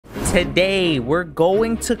today we're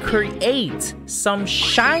going to create some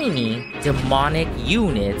shiny demonic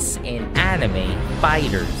units in Anime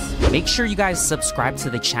Fighters. Make sure you guys subscribe to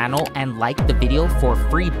the channel and like the video for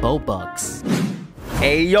free Bobucks.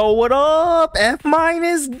 Hey yo, what up? F-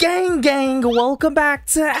 gang. Welcome back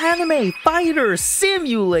to Anime Fighter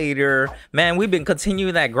Simulator. Man, we've been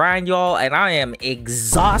continuing that grind, y'all, and I am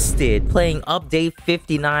exhausted playing update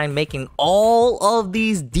 59, making all of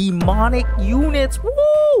these demonic units.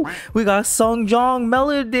 Woo! We got Sungjong,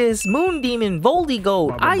 Melodis, Moon Demon,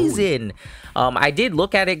 Voldigoat, Aizen. I did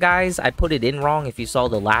look at it, guys. I put it in wrong. If you saw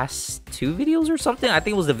the last two videos or something, I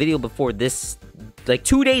think it was the video before this, like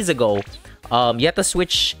 2 days ago. You have to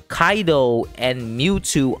switch Kaido and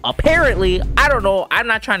Mewtwo. Apparently, I don't know. I'm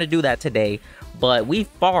not trying to do that today. But we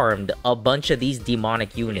farmed a bunch of these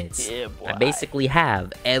demonic units. Yeah, I basically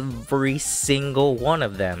have every single one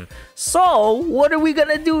of them. So, what are we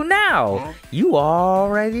gonna do now? You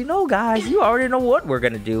already know, guys. You already know what we're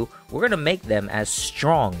gonna do. We're gonna make them as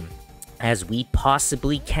strong as we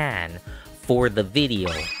possibly can for the video.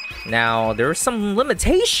 Now, there are some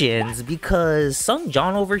limitations because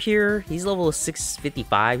Sungjong over here, he's level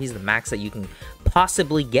 655. He's the max that you can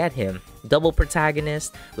possibly get him. Double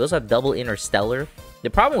protagonist. We also have double interstellar.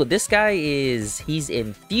 The problem with this guy is he's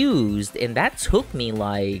infused, and that took me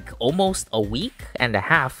like almost a week and a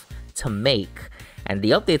half to make. And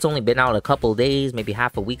the update's only been out a couple days, maybe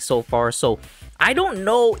half a week so far. So I don't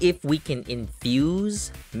know if we can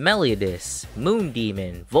infuse Melodis, Moon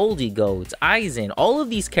Demon, Voldigoat, Aizen, all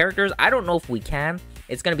of these characters. I don't know if we can.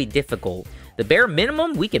 It's going to be difficult. The bare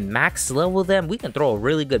minimum, we can max level them. We can throw a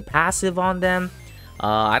really good passive on them.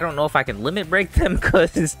 I don't know if I can limit break them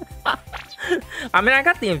because... I mean, I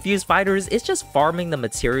got the infused fighters. It's just farming the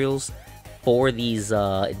materials for these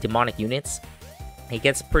demonic units. It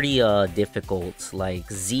gets pretty difficult. Like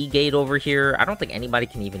Z-Gate over here, I don't think anybody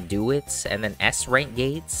can even do it. And then S-Rank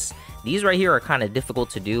gates. These right here are kind of difficult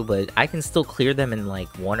to do, but I can still clear them in like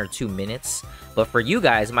 1 or 2 minutes. But for you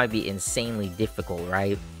guys, it might be insanely difficult,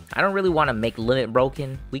 right? I don't really want to make limit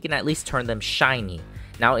broken. We can at least turn them shiny.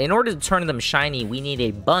 Now, in order to turn them shiny, we need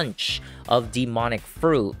a bunch of demonic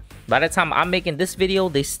fruit. By the time I'm making this video,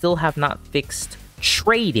 they still have not fixed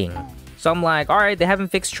trading. So I'm like, all right, they haven't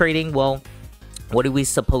fixed trading. Well, what are we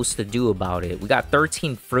supposed to do about it? We got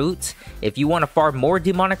 13 fruit. If you want to farm more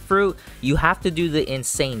demonic fruit, you have to do the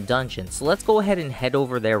insane dungeon. So let's go ahead and head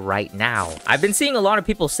over there right now. I've been seeing a lot of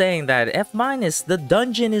people saying that F-, the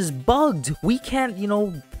dungeon is bugged. We can't, you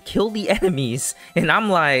know, kill the enemies. And I'm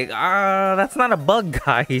like, that's not a bug,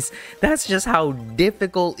 guys. That's just how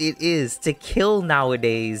difficult it is to kill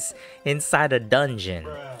nowadays inside a dungeon.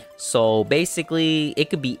 So basically,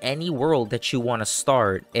 it could be any world that you want to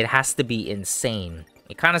start. It has to be insane.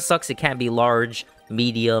 It kind of sucks it can't be large,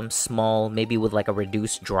 medium, small, maybe with like a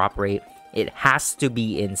reduced drop rate. It has to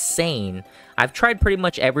be insane. I've tried pretty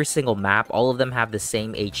much every single map. All of them have the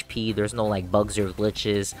same HP. There's no like bugs or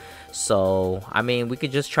glitches. So, I mean, we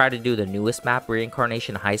could just try to do the newest map,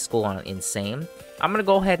 Reincarnation High School, on insane. I'm going to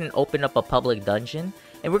go ahead and open up a public dungeon.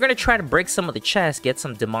 And we're going to try to break some of the chests, get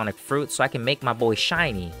some demonic fruit so I can make my boy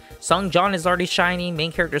shiny. Sungjong is already shiny.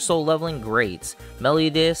 Main character soul leveling, great.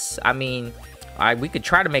 Melodis, I mean, we could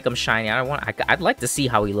try to make him shiny. I'd like to see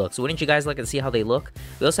how he looks. Wouldn't you guys like to see how they look?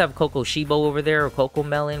 We also have Kokoshibo over there, or Coco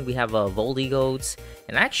Melon. We have Voldigoats.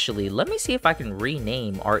 And actually, let me see if I can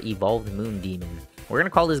rename our evolved Moon Demon. We're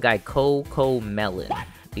going to call this guy Coco Melon,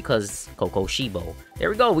 because Kokoshibo.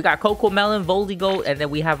 There we go. We got Coco Melon, Voldigoat, and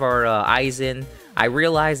then we have our Aizen. I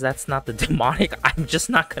realize that's not the demonic. I'm just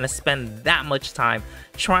not going to spend that much time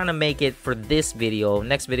trying to make it for this video.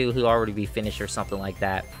 Next video, he'll already be finished or something like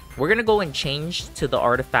that. We're going to go and change to the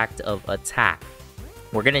artifact of attack.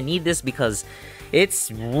 We're going to need this because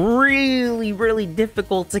it's really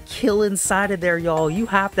difficult to kill inside of there, y'all. You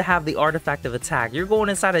have to have the artifact of attack. You're going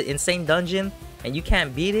inside an insane dungeon and you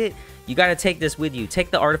can't beat it. You got to take this with you.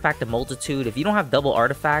 Take the artifact of multitude. If you don't have double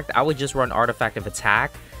artifact, I would just run artifact of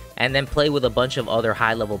attack and then play with a bunch of other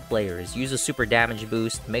high-level players. Use a super damage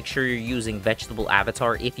boost. Make sure you're using vegetable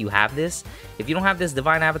avatar if you have this. If you don't have this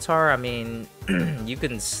divine avatar, I mean, you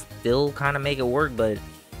can still kind of make it work, but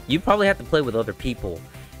you probably have to play with other people.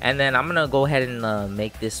 And then I'm going to go ahead and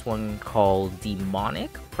make this one called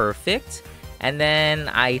Demonic. Perfect. And then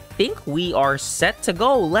I think we are set to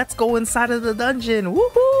go. Let's go inside of the dungeon.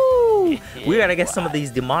 Woohoo! We got to get some of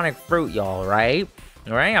these demonic fruit, y'all, right?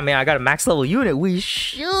 Right? I mean, I got a max level unit. We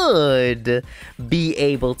should be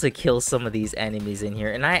able to kill some of these enemies in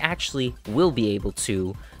here. And I actually will be able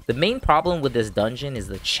to. The main problem with this dungeon is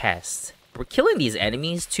the chest. We're killing these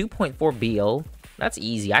enemies. 2.4 BO. That's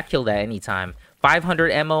easy. I kill that anytime.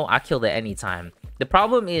 500 MO. I kill that anytime. The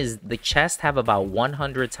problem is the chests have about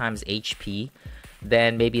 100 times HP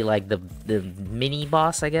than maybe like the mini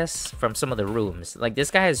boss, I guess, from some of the rooms. Like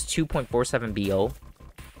this guy has 2.47 BO.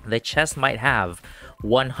 The chest might have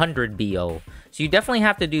 100 BO. So you definitely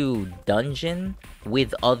have to do dungeon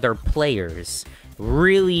with other players.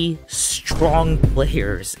 Really strong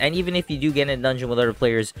players. And even if you do get in a dungeon with other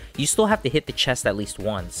players, you still have to hit the chest at least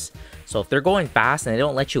once. So if they're going fast and they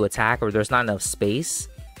don't let you attack, or there's not enough space,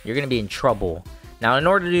 you're going to be in trouble. Now, in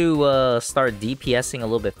order to start DPSing a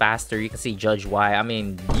little bit faster, you can see Judge Y. I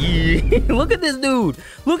mean, look at this dude.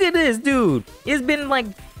 Look at this dude. It's been like,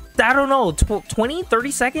 I don't know, 20,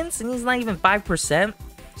 30 seconds, and he's not even 5%.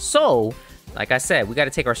 So, like I said, we got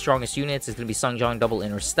to take our strongest units. It's going to be Sungjong Double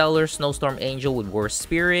Interstellar, Snowstorm Angel with War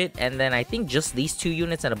Spirit, and then I think just these 2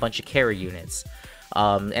 units and a bunch of carry units.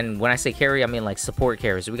 And when I say carry, I mean like support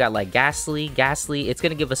carries. So we got like Ghastly. It's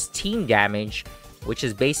going to give us team damage, which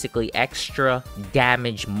is basically extra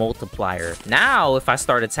damage multiplier. Now, if I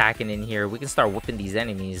start attacking in here, we can start whooping these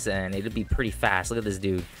enemies, and it'll be pretty fast. Look at this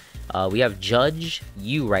dude. We have Judge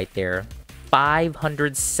U right there,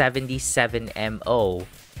 577 MO,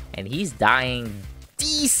 and he's dying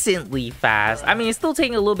decently fast. I mean, it's still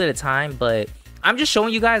taking a little bit of time, but I'm just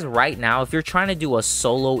showing you guys right now, if you're trying to do a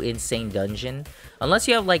solo insane dungeon, unless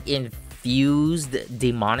you have like infused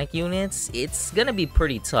demonic units, it's gonna be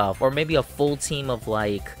pretty tough. Or maybe a full team of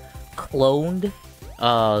like cloned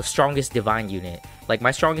strongest divine unit. Like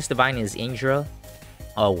my strongest divine is Indra,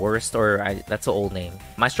 that's an old name.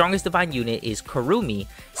 My strongest divine unit is Kurumi,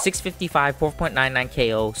 655, 4.99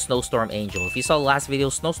 KO, Snowstorm Angel. If you saw the last video,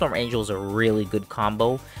 Snowstorm Angel is a really good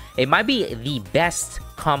combo. It might be the best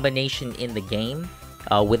combination in the game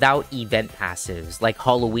without event passives. Like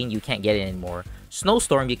Halloween, you can't get it anymore.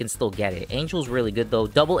 Snowstorm, you can still get it. Angel's really good though.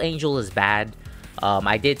 Double Angel is bad.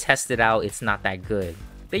 I did test it out. It's not that good.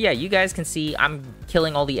 But yeah, you guys can see I'm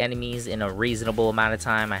killing all the enemies in a reasonable amount of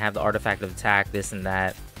time. I have the artifact of attack, this and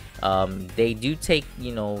that. They do take,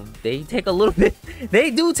 you know, they take a little bit. They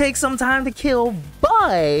do take some time to kill,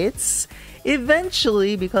 but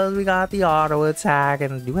eventually, because we got the auto attack,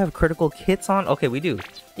 and do we have critical kits on? Okay, we do.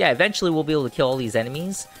 Yeah, eventually we'll be able to kill all these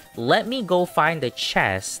enemies. Let me go find a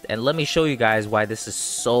chest, and let me show you guys why this is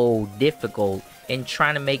so difficult in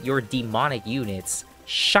trying to make your demonic units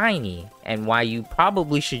shiny, and why you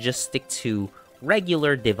probably should just stick to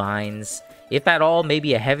regular divines, if at all,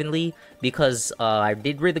 maybe a heavenly, because I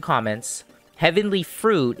did read the comments. Heavenly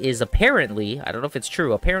fruit is apparently, I don't know if it's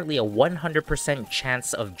true, apparently a 100%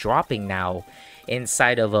 chance of dropping now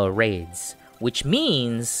inside of raids, which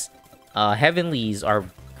means heavenlies are,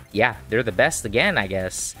 yeah, they're the best again, I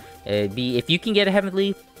guess. It'd be, if you can get a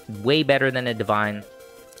heavenly, way better than a divine.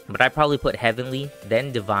 But I probably put heavenly,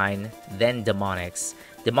 then divine, then demonics.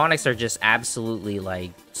 Demonics are just absolutely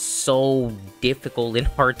like so difficult and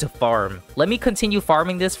hard to farm. Let me continue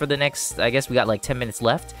farming this for the next, I guess we got like 10 minutes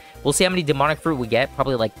left. We'll see how many demonic fruit we get.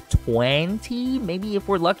 Probably like 20, maybe if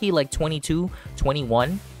we're lucky, like 22,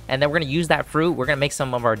 21. And then we're going to use that fruit. We're going to make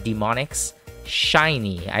some of our demonics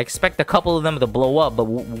shiny. I expect a couple of them to blow up, but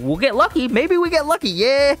we'll get lucky. Maybe we get lucky.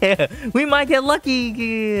 Yeah, we might get lucky.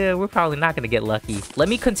 Yeah, we're probably not gonna get lucky. Let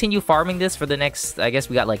me continue farming this for the next, I guess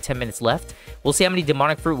we got like 10 minutes left. We'll see how many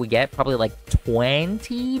demonic fruit we get. Probably like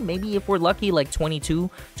 20, maybe if we're lucky, like 22,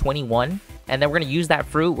 21. And then we're gonna use that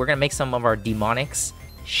fruit. We're gonna make some of our demonics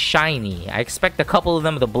shiny. I expect a couple of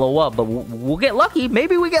them to blow up, but we'll get lucky.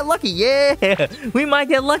 Maybe we get lucky. Yeah, we might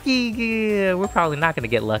get lucky. Yeah, we're probably not gonna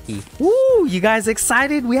get lucky. Woo, you guys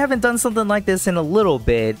excited? We haven't done something like this in a little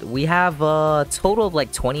bit. We have a total of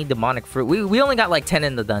like 20 demonic fruit. We only got like 10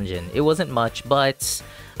 in the dungeon. It wasn't much, but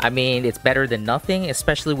I mean, it's better than nothing,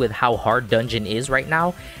 especially with how hard dungeon is right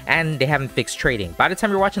now, and they haven't fixed trading. By the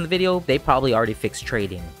time you're watching the video, they probably already fixed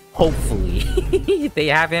trading. Hopefully. If they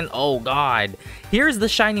haven't, oh god. Here's the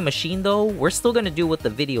shiny machine though. We're still gonna do what the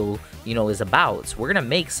video, you know, is about. We're gonna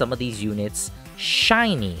make some of these units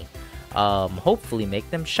shiny. Hopefully make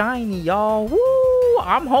them shiny, y'all. Woo!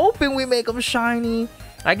 I'm hoping we make them shiny.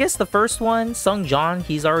 I guess the first one, Sungjong,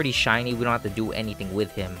 he's already shiny. We don't have to do anything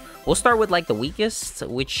with him. We'll start with like the weakest,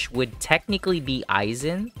 which would technically be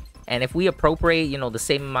Aizen. And if we appropriate, you know, the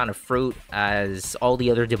same amount of fruit as all the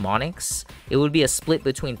other demonics, it would be a split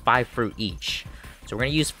between 5 fruit each. So we're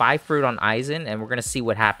going to use 5 fruit on Aizen, and we're going to see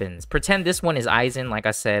what happens. Pretend this one is Aizen. Like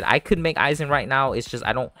I said, I could make Aizen right now. It's just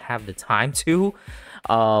I don't have the time to.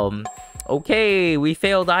 Okay, we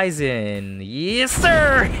failed Aizen. Yes,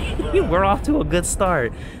 sir! We're off to a good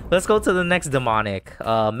start. Let's go to the next demonic,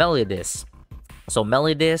 Meliodas. So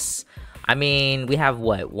Meliodas, I mean, we have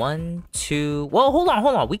what? 1, 2... Well, hold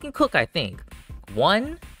on. We can cook, I think.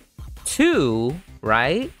 1, 2,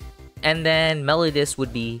 right? and then Melodis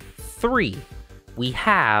would be 3. We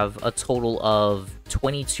have a total of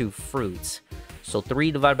 22 fruits. So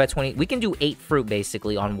 3 divided by 20, we can do 8 fruit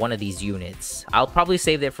basically on one of these units. I'll probably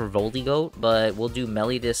save that for Voldigoat, but we'll do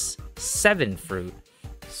Melodis 7 fruit.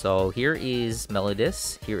 So here is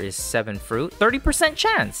Melodis, here is 7 fruit, 30%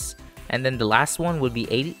 chance. And then the last one would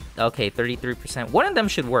be 80, okay, 33%. One of them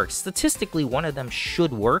should work. Statistically, one of them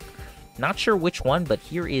should work. Not sure which one, but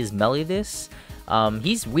here is Melodis.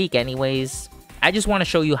 He's weak anyways. I just want to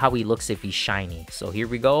show you how he looks if he's shiny. So here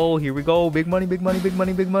we go, here we go. Big money, big money, big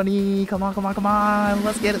money, big money. Come on, come on, come on.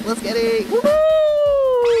 Let's get it, let's get it.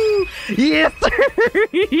 Woohoo! Yes, sir!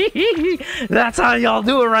 That's how y'all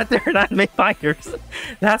do it right there in Anime Fighters.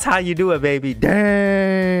 That's how you do it, baby.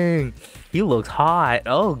 Dang! He looks hot.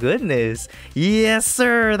 Oh, goodness. Yes,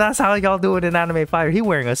 sir. That's how y'all do it in Anime Fighter. He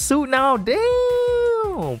wearing a suit now.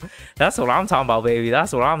 Damn. That's what I'm talking about, baby.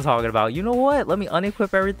 That's what I'm talking about. You know what? Let me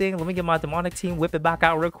unequip everything. Let me get my demonic team, whip it back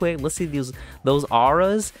out real quick. Let's see those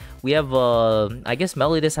auras. We have, I guess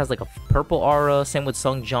Melodis has like a purple aura. Same with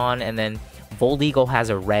Sung Jon. And then Voldigo has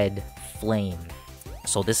a red flame.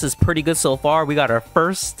 So this is pretty good so far. We got our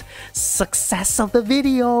first success of the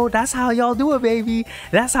video. That's how y'all do it, baby.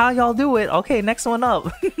 That's how y'all do it. Okay, next one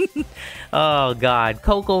up. Oh, God.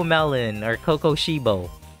 Coco Melon or Coco Shibo.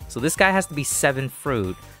 So this guy has to be 7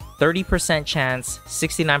 fruit. 30% chance,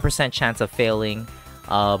 69% chance of failing.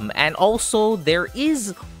 And also, there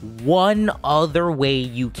is one other way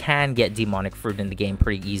you can get demonic fruit in the game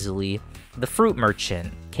pretty easily. The fruit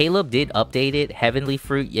merchant. Caleb did update it. Heavenly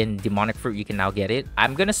fruit and demonic fruit, you can now get it.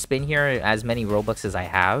 I'm gonna spin here as many Robux as I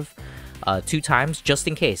have, 2 times, just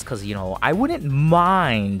in case, because, you know, I wouldn't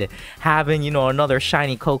mind having, you know, another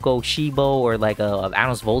shiny Coco Shibo or like a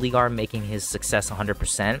Anos Voldigar making his success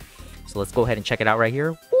 100%. So let's go ahead and check it out right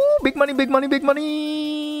here. Woo, big money, big money, big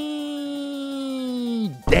money.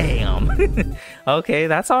 Damn. Okay,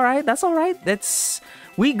 that's all right. That's all right.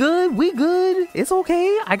 We good, we good. It's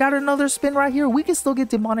okay. I got another spin right here. We can still get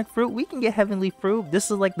demonic fruit. We can get heavenly fruit.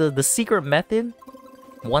 This is like the secret method,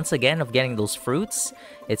 once again, of getting those fruits.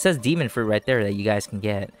 It says demon fruit right there that you guys can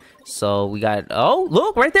get. So we got, oh,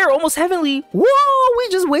 look, right there, almost heavenly. Whoa, we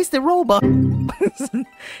just wasted Robux.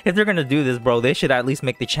 If they're gonna do this, bro, they should at least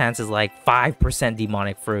make the chances like 5%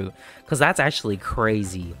 demonic fruit, because that's actually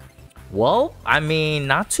crazy. Well, I mean,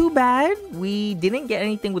 not too bad. We didn't get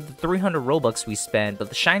anything with the 300 Robux we spent, but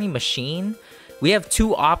the shiny machine, we have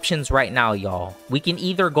 2 options right now, y'all. We can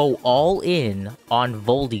either go all in on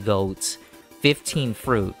Voldigoat's 15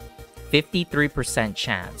 fruit, 53%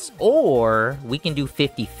 chance, or we can do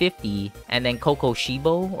 50-50 and then Coco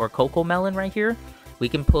Shibo or Coco Melon right here. We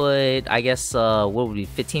can put, I guess, what would be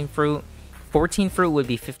 15 fruit? 14 fruit would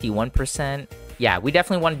be 51%. Yeah, we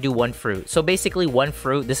definitely want to do 1 fruit. So basically 1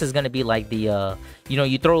 fruit. This is going to be like the, you know,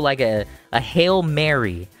 you throw like a Hail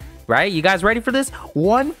Mary, right? You guys ready for this?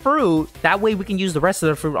 1 fruit. That way we can use the rest of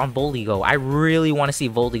the fruit on Voldigoat. I really want to see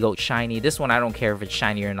Voldigoat shiny. This one, I don't care if it's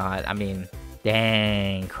shiny or not. I mean,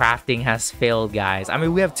 dang, crafting has failed, guys. I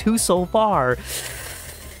mean, we have 2 so far.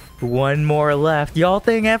 1 more left. Y'all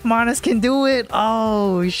think F- can do it?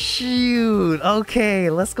 Oh, shoot.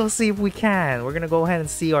 Okay, let's go see if we can. We're gonna go ahead and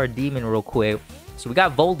see our demon real quick. So we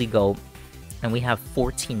got Voldigoat, and we have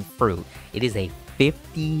 14 fruit. It is a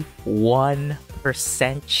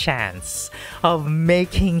 51% chance of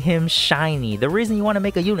making him shiny. The reason you want to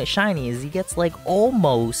make a unit shiny is he gets like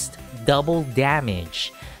almost double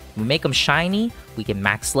damage. We make him shiny, we can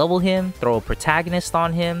max level him, throw a protagonist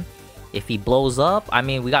on him. If he blows up, I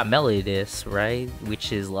mean, we got Melodis, right?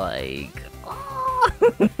 Which is like,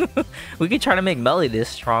 we could try to make Melodis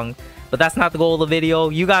strong, but that's not the goal of the video.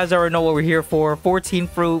 You guys already know what we're here for. 14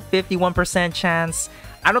 fruit, 51% chance.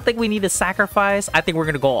 I don't think we need to sacrifice. I think we're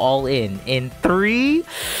gonna go all in 3,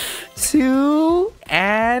 2,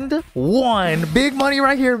 and 1. Big money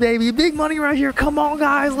right here, baby. Big money right here. Come on,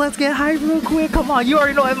 guys. Let's get hyped real quick. Come on. You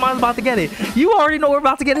already know F-Mine's about to get it. You already know we're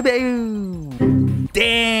about to get it, baby.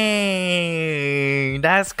 Dang,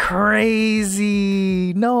 that's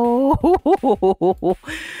crazy. No.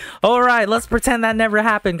 All right, let's pretend that never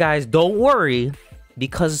happened, guys. Don't worry,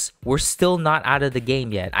 because we're still not out of the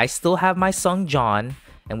game yet. I still have my Sung Jon,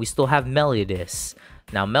 and we still have Melodis.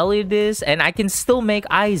 Now, Melodis, and I can still make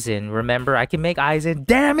Aizen. Remember, I can make Aizen.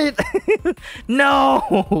 Damn it.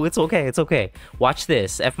 No, it's okay. It's okay. Watch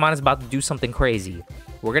this. F-Mon is about to do something crazy.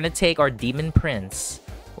 We're going to take our Demon Prince.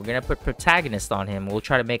 We're going to put Protagonist on him. We'll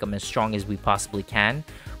try to make him as strong as we possibly can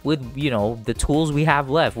with, you know, the tools we have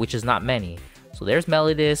left, which is not many. So there's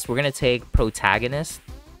Melodis. We're going to take Protagonist.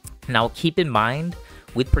 Now, keep in mind,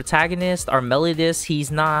 with Protagonist, our Melodis, he's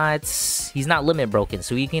not limit broken,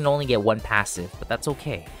 so he can only get 1 passive, but that's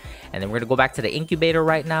okay. And then we're gonna go back to the incubator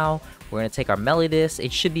right now. We're gonna take our Meliodas.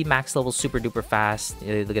 It should be max level super duper fast.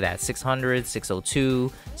 Look at that, 600,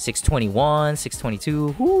 602, 621,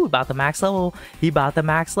 622. Ooh, about the max level. He about the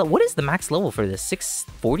max level. What is the max level for this?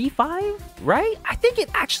 645, right? I think it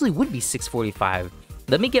actually would be 645.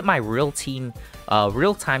 Let me get my real-time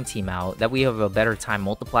team out. That we have a better time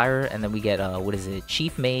multiplier, and then we get what is it?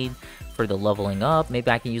 Chief Maid for the leveling up.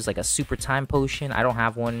 Maybe I can use like a super time potion. I don't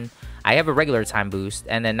have one. I have a regular time boost,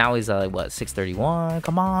 and then now he's what, 631?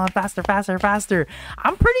 Come on, faster, faster, faster.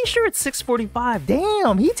 I'm pretty sure it's 645.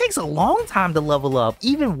 Damn, he takes a long time to level up,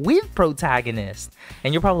 even with protagonist.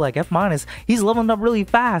 And you're probably like, F minus, he's leveling up really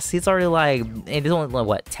fast. It's already like, it's only like,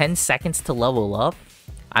 what, 10 seconds to level up?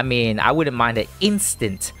 I mean, I wouldn't mind an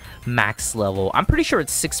instant max level. I'm pretty sure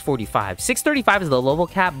it's 645. 635 is the level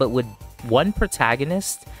cap, but with one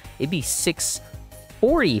protagonist, it'd be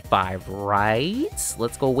 645, right?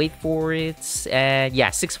 Let's go wait for it. And yeah,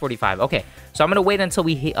 645. Okay, so I'm gonna wait until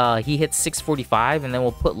he hits 645, and then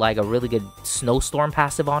we'll put like a really good snowstorm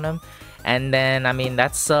passive on him. And then, I mean,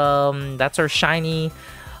 that's our shiny.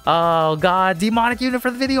 Oh god, demonic unit for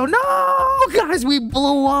the video. No, guys, we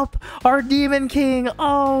blew up our Demon King.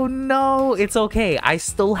 Oh no, it's okay. I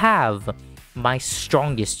still have my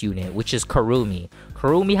strongest unit, which is Kurumi.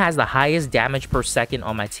 Kurumi has the highest damage per second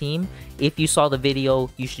on my team. If you saw the video,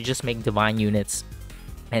 you should just make divine units,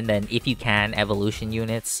 and then if you can, evolution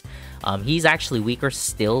units. He's actually weaker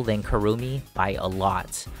still than Kurumi by a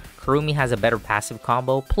lot. Kurumi has a better passive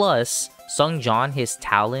combo, plus Sung John, his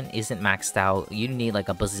talent isn't maxed out. You need like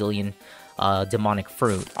a bazillion demonic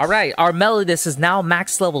fruit. All right, our Meliodas is now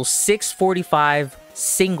max level 645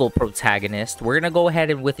 single protagonist. We're gonna go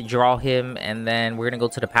ahead and withdraw him, and then we're gonna go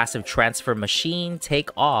to the passive transfer machine,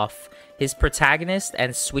 take off his protagonist,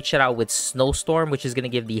 and switch it out with Snowstorm, which is gonna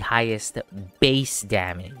give the highest base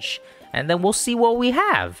damage. And then we'll see what we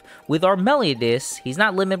have with our Meliodas. He's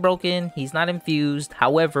not limit broken, he's not infused.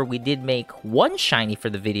 However, we did make one shiny for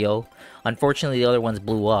the video. Unfortunately, the other ones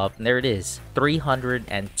blew up. And there it is,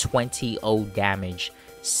 320 damage,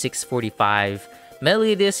 645.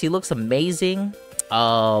 Meliodas, he looks amazing.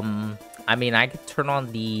 I mean, I could turn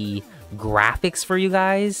on the graphics for you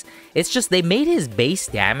guys. It's just they made his base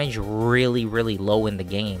damage really, really low in the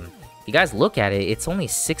game. If you guys look at it, it's only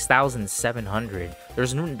 6,700.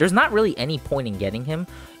 There's not really any point in getting him.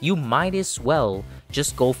 You might as well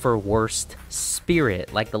just go for worst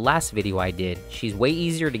spirit, like the last video I did. She's way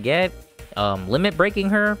easier to get. Limit breaking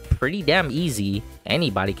her, pretty damn easy.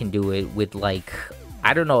 Anybody can do it with, like,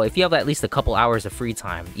 I don't know, if you have at least a couple hours of free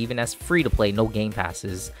time, even as free to play, no game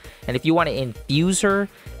passes. And if you want to infuse her,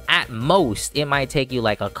 at most, it might take you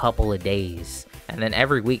like a couple of days. And then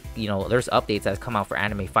every week, you know, there's updates that come out for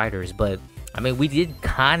Anime Fighters. But, I mean, we did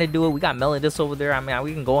kind of do it. We got Meliodas over there. I mean,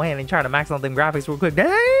 we can go ahead and try to max out them graphics real quick.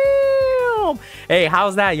 Damn! Hey,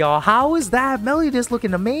 how's that, y'all? How is that? Meliodas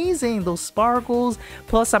looking amazing. Those sparkles.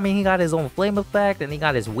 Plus, I mean, he got his own flame effect, and he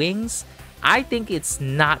got his wings. I think it's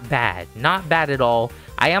not bad. Not bad at all.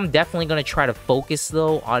 I am definitely going to try to focus,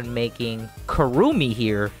 though, on making Kurumi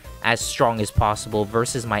here as strong as possible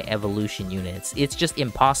versus my evolution units. It's just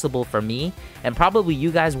impossible for me, and probably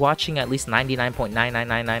you guys watching, at least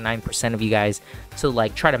 99.99999% of you guys, to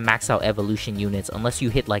like try to max out evolution units unless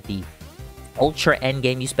you hit like the ultra end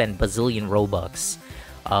game. You spend bazillion Robux.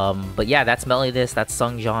 But yeah, that's Meliodas, that's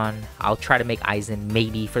Sung John. I'll try to make Aizen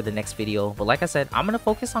maybe for the next video, but like I said, I'm gonna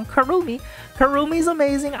focus on Kurumi. Kurumi's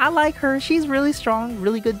amazing. I like her. She's really strong,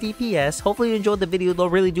 really good DPS. Hopefully you enjoyed the video, though.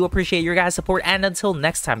 Really do appreciate your guys' support, and until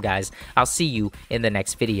next time, guys, I'll see you in the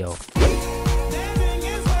next video.